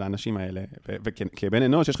בעיניים לאנשים האלה, וכבן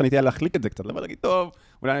אנוש יש לך נטייה להחליק את זה קצת, לבוא להגיד, טוב,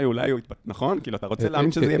 אולי הוא נכון? כאילו אתה רוצה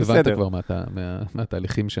להאמין שזה יהיה בסדר. הבנת כבר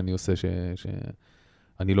מהתהליכים שאני עושה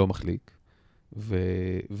שאני לא מחליק,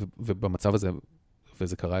 ובמצב הזה,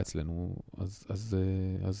 וזה קרה אצלנו,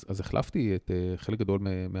 אז החלפתי את חלק גדול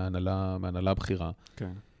מההנהלה הבכירה.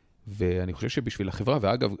 כן. ואני חושב שבשביל החברה,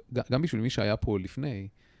 ואגב, גם בשביל מי שהיה פה לפני,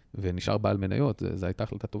 ונשאר בעל מניות, זו הייתה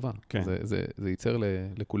החלטה טובה. כן. זה ייצר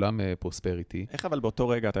לכולם פרוספריטי. איך אבל באותו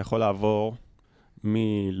רגע אתה יכול לעבור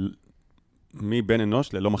מבן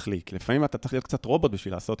אנוש ללא מחליק? לפעמים אתה צריך להיות קצת רובוט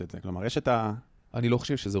בשביל לעשות את זה. כלומר, יש את ה... אני לא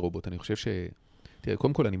חושב שזה רובוט. אני חושב תראה,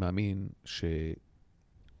 קודם כל אני מאמין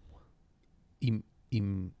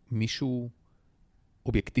אם מישהו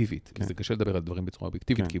אובייקטיבית, כי זה קשה לדבר על דברים בצורה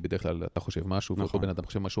אובייקטיבית, כי בדרך כלל אתה חושב משהו, ואותו בן אדם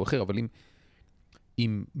חושב משהו אחר, אבל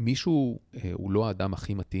אם מישהו הוא לא האדם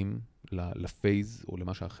הכי מתאים לפייז, או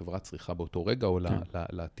למה שהחברה צריכה באותו רגע, או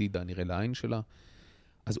לעתיד הנראה לעין שלה,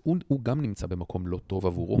 אז הוא גם נמצא במקום לא טוב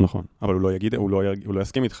עבורו. נכון, אבל הוא לא יגיד, הוא לא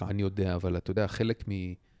יסכים איתך. אני יודע, אבל אתה יודע, חלק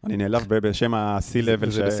אני נעלב בשם ה-C-Level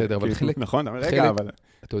זה בסדר, אבל חלק... נכון, רגע, אבל...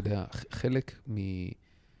 אתה יודע, חלק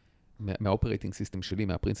מהאופרייטינג סיסטם שלי,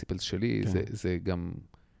 מהפרינסיפלס שלי, זה גם,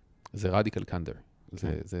 זה רדיקל קנדר.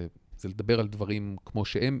 זה לדבר על דברים כמו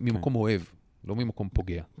שהם ממקום אוהב, לא ממקום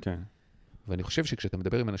פוגע. כן. ואני חושב שכשאתה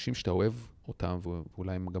מדבר עם אנשים שאתה אוהב אותם,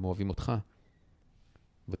 ואולי הם גם אוהבים אותך,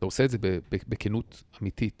 ואתה עושה את זה בכנות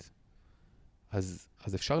אמיתית,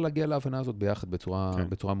 אז אפשר להגיע להבנה הזאת ביחד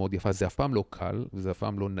בצורה מאוד יפה. זה אף פעם לא קל, וזה אף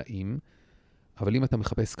פעם לא נעים, אבל אם אתה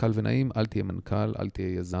מחפש קל ונעים, אל תהיה מנכ"ל, אל תהיה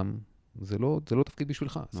יזם. זה לא תפקיד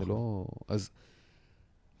בשבילך. זה לא... אז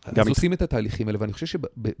עושים את התהליכים האלה, ואני חושב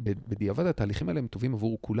שבדיעבד התהליכים האלה הם טובים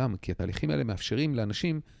עבור כולם, כי התהליכים האלה מאפשרים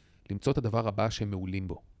לאנשים למצוא את הדבר הבא שהם מעולים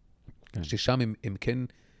בו. ששם הם כן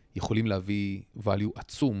יכולים להביא value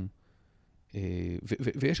עצום,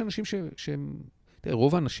 ויש אנשים שהם... תראה,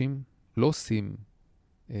 רוב האנשים לא עושים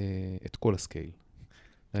את כל הסקייל.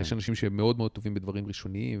 יש אנשים שמאוד מאוד טובים בדברים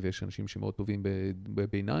ראשוניים, ויש אנשים שמאוד טובים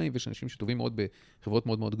בביניים, ויש אנשים שטובים מאוד בחברות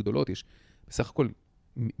מאוד מאוד גדולות. יש בסך הכל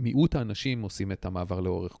מיעוט האנשים עושים את המעבר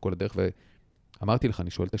לאורך כל הדרך, ואמרתי לך,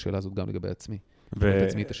 אני שואל את השאלה הזאת גם לגבי עצמי. שואל את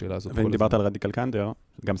עצמי את השאלה הזאת. ואם דיברת על רדיקל קנדר,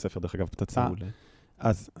 גם ספר דרך אגב פצצה,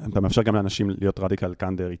 אז אתה מאפשר גם לאנשים להיות רדיקל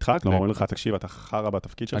קנדר איתך, כלומר אומרים לך, תקשיב, אתה חרא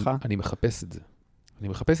בתפקיד שלך. אני מחפש את זה. אני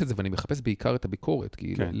מחפש את זה, ואני מחפש בעיקר את הביקורת,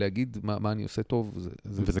 כי להגיד מה אני עושה טוב,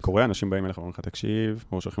 וזה קורה, אנשים באים אליך ואומרים לך, תקשיב,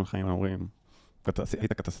 או שולחים לך, אומרים,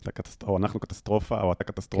 או אנחנו קטסטרופה, או אתה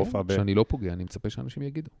קטסטרופה. כשאני לא פוגע, אני מצפה שאנשים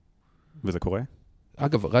יגידו. וזה קורה?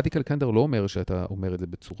 אגב, רדיקל קנדר לא אומר שאתה אומר את זה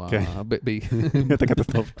בצורה... כן, אתה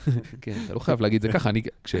קטסטרופה. כן, אתה לא חייב להגיד את זה ככה,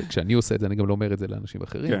 כשאני עושה את זה, אני גם לא אומר את זה לאנשים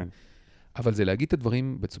אחרים. כן. אבל זה להגיד את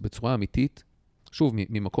הדברים בצורה אמיתית, שוב,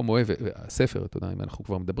 ממקום אוהב, הספר, אתה יודע, אם אנחנו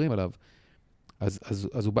כבר מדברים עליו,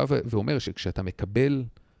 אז הוא בא ואומר שכשאתה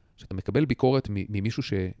מקבל ביקורת ממישהו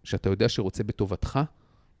שאתה יודע שרוצה בטובתך,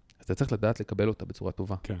 אז אתה צריך לדעת לקבל אותה בצורה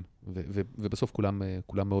טובה. כן. ובסוף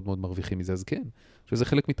כולם מאוד מאוד מרוויחים מזה, אז כן. שזה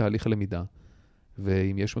חלק מתהליך הלמידה,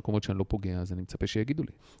 ואם יש מקומות שאני לא פוגע, אז אני מצפה שיגידו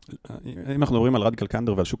לי. אם אנחנו מדברים על רדיקל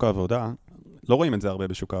קנדר ועל שוק העבודה, לא רואים את זה הרבה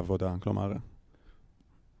בשוק העבודה. כלומר,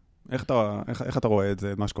 איך אתה רואה את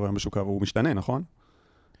זה, מה שקורה בשוק העבודה? הוא משתנה, נכון?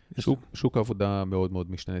 שוק העבודה מאוד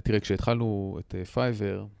מאוד משתנה. תראה, כשהתחלנו את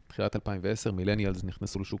פייבר, תחילת 2010, מילניאלס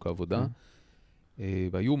נכנסו לשוק העבודה,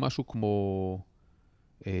 והיו משהו כמו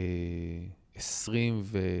 26-8%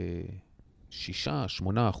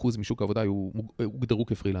 משוק העבודה הוגדרו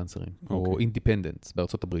כפרילנסרים, או אינדיפנדנטס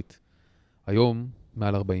בארצות הברית. היום,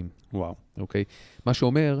 מעל 40. וואו. אוקיי? מה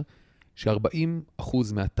שאומר ש40%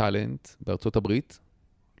 מהטלנט בארצות הברית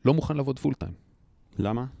לא מוכן לעבוד פול טיים.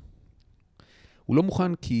 למה? הוא לא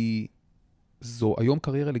מוכן כי זו היום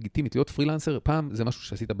קריירה לגיטימית. להיות פרילנסר, פעם זה משהו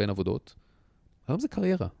שעשית בין עבודות, היום זה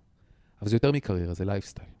קריירה. אבל זה יותר מקריירה, זה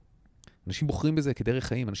לייפסטייל. אנשים בוחרים בזה כדרך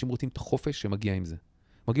חיים, אנשים רוצים את החופש שמגיע עם זה.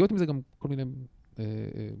 מגיעות עם זה גם כל מיני,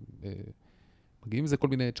 מגיעים עם זה כל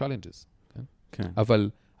מיני challenges. כן? כן. אבל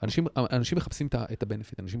אנשים מחפשים את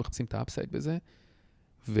ה-benefit, אנשים מחפשים את ה-upside בזה,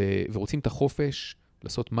 ורוצים את החופש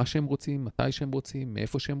לעשות מה שהם רוצים, מתי שהם רוצים,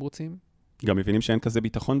 מאיפה שהם רוצים. גם מבינים שאין כזה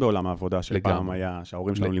ביטחון בעולם העבודה שפעם היה,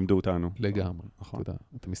 שההורים שלנו לימדו אותנו. לגמרי. נכון.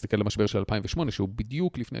 אתה מסתכל על המשבר של 2008, שהוא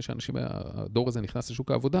בדיוק לפני שאנשים, הדור הזה נכנס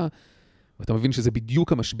לשוק העבודה, ואתה מבין שזה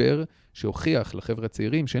בדיוק המשבר שהוכיח לחבר'ה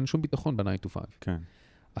הצעירים שאין שום ביטחון ב-9 to 5. כן.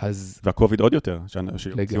 והקוביד עוד יותר,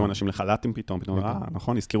 שהוציאו אנשים לחל"תים פתאום,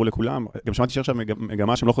 נכון, הזכירו לכולם. גם שמעתי שעכשיו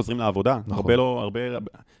מגמה שהם לא חוזרים לעבודה. הרבה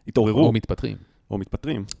התעוררו. או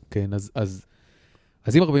מתפטרים. כן, אז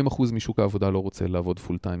אם 40% משוק העבודה לא רוצה לעבוד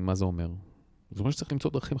פול טיים, מה זה אומר? זה אומר שצריך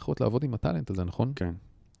למצוא דרכים אחרות לעבוד עם הטלנט הזה, נכון? כן.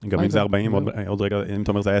 גם אם זה 40, עוד רגע, אם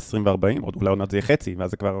אתה אומר זה היה 20 ו-40, אולי עוד מעט זה יהיה חצי,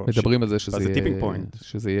 ואז זה כבר... מדברים על זה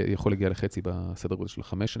שזה יכול להגיע לחצי בסדר גודל של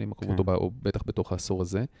 5 שנים הקרובות, או בטח בתוך העשור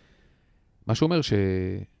הזה. מה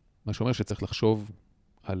שאומר שצריך לחשוב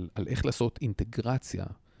על איך לעשות אינטגרציה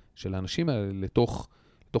של האנשים האלה לתוך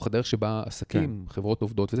הדרך שבה עסקים, חברות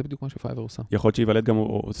עובדות, וזה בדיוק מה שפייבר עושה. יכול להיות שיוולד גם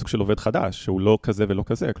סוג של עובד חדש, שהוא לא כזה ולא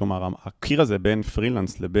כזה. כלומר, הקיר הזה בין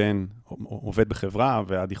פרילנס לבין עובד בחברה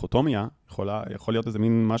והדיכוטומיה, יכול להיות איזה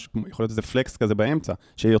מין משהו, יכול להיות איזה פלקס כזה באמצע,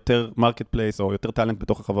 שיהיה יותר מרקט פלייס או יותר טלנט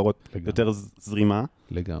בתוך החברות, יותר זרימה.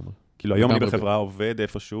 לגמרי. כאילו היום אני בחברה עובד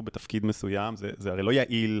איפשהו בתפקיד מסוים, זה הרי לא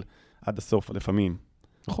יעיל עד הסוף לפעמים.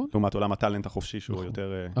 נכון. לעומת עולם הטלנט החופשי שהוא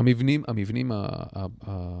יותר... המבנים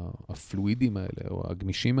הפלואידים האלה, או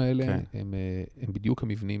הגמישים האלה, הם בדיוק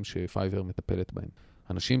המבנים שפייבר מטפלת בהם.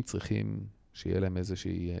 אנשים צריכים שיהיה להם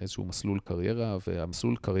איזשהו מסלול קריירה,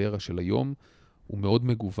 והמסלול קריירה של היום הוא מאוד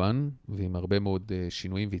מגוון, ועם הרבה מאוד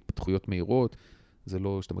שינויים והתפתחויות מהירות. זה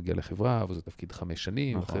לא שאתה מגיע לחברה, אבל זה תפקיד 5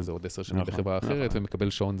 שנים, אחרי זה עוד 10 שנים בחברה אחרת, ומקבל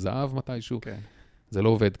שעון זהב מתישהו. זה לא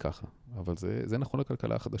עובד ככה, אבל זה נכון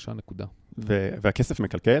לכלכלה החדשה, נקודה. והכסף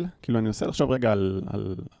מקלקל? כאילו אני עושה לחשוב רגע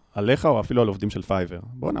עליך או אפילו על עובדים של פייבר.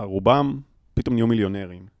 בוא'נה, רובם פתאום נהיו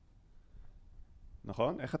מיליונרים.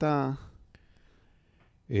 נכון? איך אתה...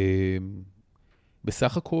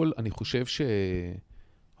 בסך הכל, אני חושב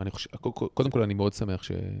קודם כל אני מאוד שמח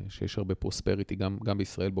שיש הרבה פרוספריטי, גם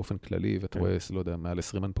בישראל באופן כללי, ואתה רואה, לא יודע, מעל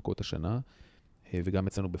 20 הנפקות השנה, וגם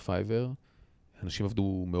אצלנו בפייבר. אנשים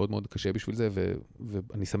עבדו מאוד מאוד קשה בשביל זה,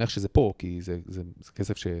 ואני שמח שזה פה, כי זה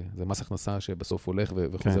כסף זה מס הכנסה שבסוף הולך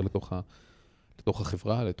וחוזר לתוך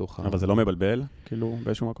החברה, אבל זה לא מבלבל, כאילו,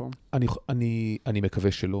 באיזשהו מקום? אני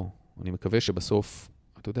מקווה שלא. אני מקווה שבסוף,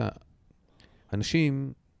 אתה יודע,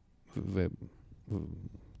 אנשים, ואתה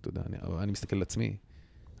יודע, אני מסתכל על עצמי,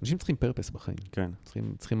 אנשים צריכים פרפס בחיים. כן.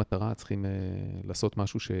 צריכים מטרה, צריכים לעשות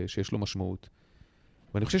משהו שיש לו משמעות.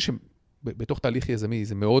 ואני חושב שבתוך תהליך יזמי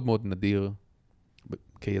זה מאוד מאוד נדיר,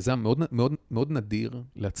 כיזם מאוד, מאוד, מאוד נדיר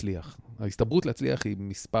להצליח. ההסתברות להצליח היא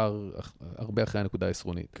מספר הרבה אחרי הנקודה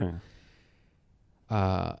העשרונית. כן.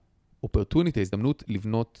 האופרטוניטי, ההזדמנות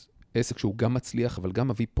לבנות עסק שהוא גם מצליח, אבל גם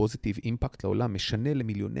מביא פוזיטיב אימפקט לעולם, משנה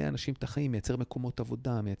למיליוני אנשים את החיים, מייצר מקומות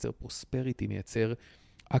עבודה, מייצר פרוספריטי, מייצר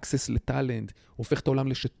אקסס לטלנט, הופך את העולם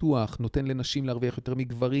לשטוח, נותן לנשים להרוויח יותר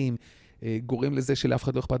מגברים, גורם לזה שלאף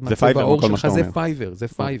אחד לא אכפת מהצבע העור שלך, זה פייבר, זה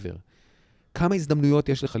פייבר. כמה הזדמנויות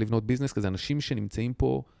יש לך לבנות ביזנס כזה? אנשים שנמצאים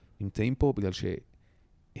פה בגלל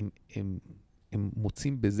שהם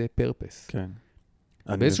מוצאים בזה פרפס. כן.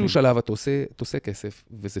 באיזשהו שלב אתה עושה כסף,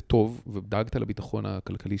 וזה טוב, ודאגת לביטחון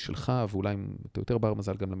הכלכלי שלך, ואולי אתה יותר בר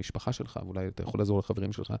מזל גם למשפחה שלך, ואולי אתה יכול לעזור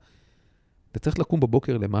לחברים שלך. אתה צריך לקום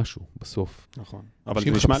בבוקר למשהו, בסוף. נכון. אבל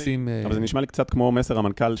זה נשמע לי קצת כמו מסר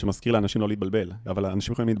המנכ"ל שמזכיר לאנשים לא להתבלבל, אבל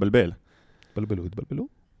האנשים יכולים להתבלבל. התבלבלו.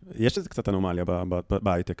 יש איזה קצת אנומליה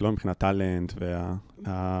בהייטק, לא? מבחינת טלנט,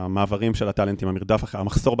 והמעברים של הטלנטים, המרדף אחרי,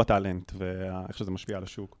 המחסור בטלנט, ואיך שזה משפיע על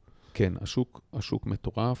השוק. כן, השוק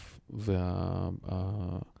מטורף,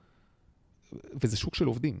 וזה שוק של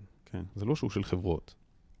עובדים. כן. זה לא שוק של חברות.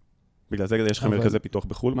 בגלל זה יש לך מרכזי פיתוח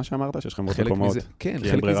בחו"ל, מה שאמרת? שיש לכם עוד מקומות? כן,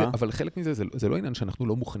 חלק מזה, אבל חלק מזה, זה לא עניין שאנחנו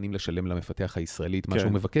לא מוכנים לשלם למפתח הישראלית, מה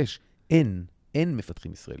שהוא מבקש. אין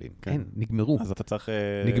מפתחים ישראלים, אין, נגמרו. אז אתה צריך...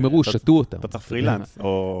 נגמרו, שתו אותם. אתה צריך פרילנס.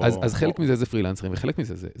 אז חלק מזה זה פרילנסרים, וחלק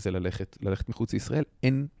מזה זה ללכת מחוץ לישראל.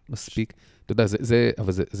 אין מספיק, אתה יודע,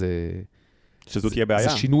 אבל זה... שזו תהיה בעיה.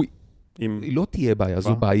 זה שינוי. היא לא תהיה בעיה,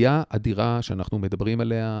 זו בעיה אדירה שאנחנו מדברים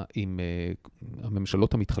עליה עם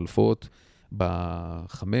הממשלות המתחלפות ב5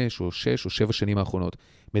 או 6 או 7 שנים האחרונות.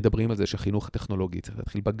 מדברים על זה שהחינוך הטכנולוגי צריך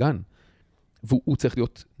להתחיל בגן, והוא צריך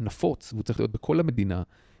להיות נפוץ, והוא צריך להיות בכל המדינה,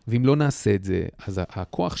 ואם לא נעשה את זה, אז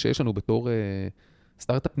הכוח שיש לנו בתור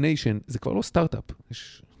סטארט-אפ ניישן, זה כבר לא סטארט-אפ.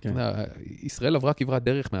 ישראל עברה כברת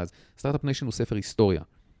דרך מאז. סטארט-אפ ניישן הוא ספר היסטוריה.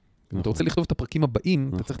 אם אתה רוצה לכתוב את הפרקים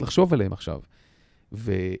הבאים, אתה צריך לחשוב עליהם עכשיו.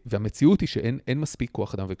 והמציאות היא שאין מספיק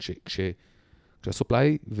כוח אדם,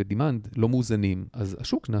 וכשהסופליי ודימנד לא מאוזנים, אז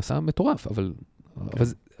השוק נעשה מטורף, אבל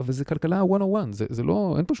זה כלכלה 101, זה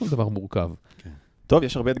לא, אין פה שום דבר מורכב. טוב,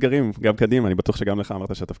 יש הרבה אתגרים, גם קדימה, אני בטוח שגם לך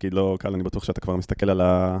אמרת שהתפקיד לא קל, אני בטוח שאתה כבר מסתכל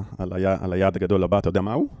על היעד הגדול הבא, אתה יודע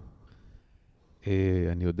מה הוא?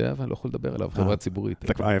 אני יודע, אבל אני לא יכול לדבר עליו, חברה ציבורית.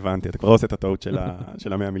 אתה כבר הבנתי, אתה כבר עושה את הטעות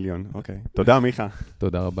של ה100 מיליון, אוקיי. תודה, מיכה.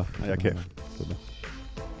 תודה רבה. היה כיף. תודה.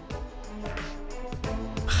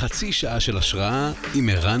 חצי שעה של השראה עם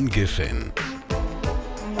ערן גפן.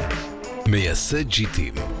 מייסד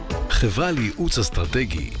ג'יטים, חברה לייעוץ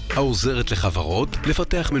אסטרטגי העוזרת לחברות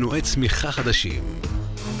לפתח מנועי צמיחה חדשים.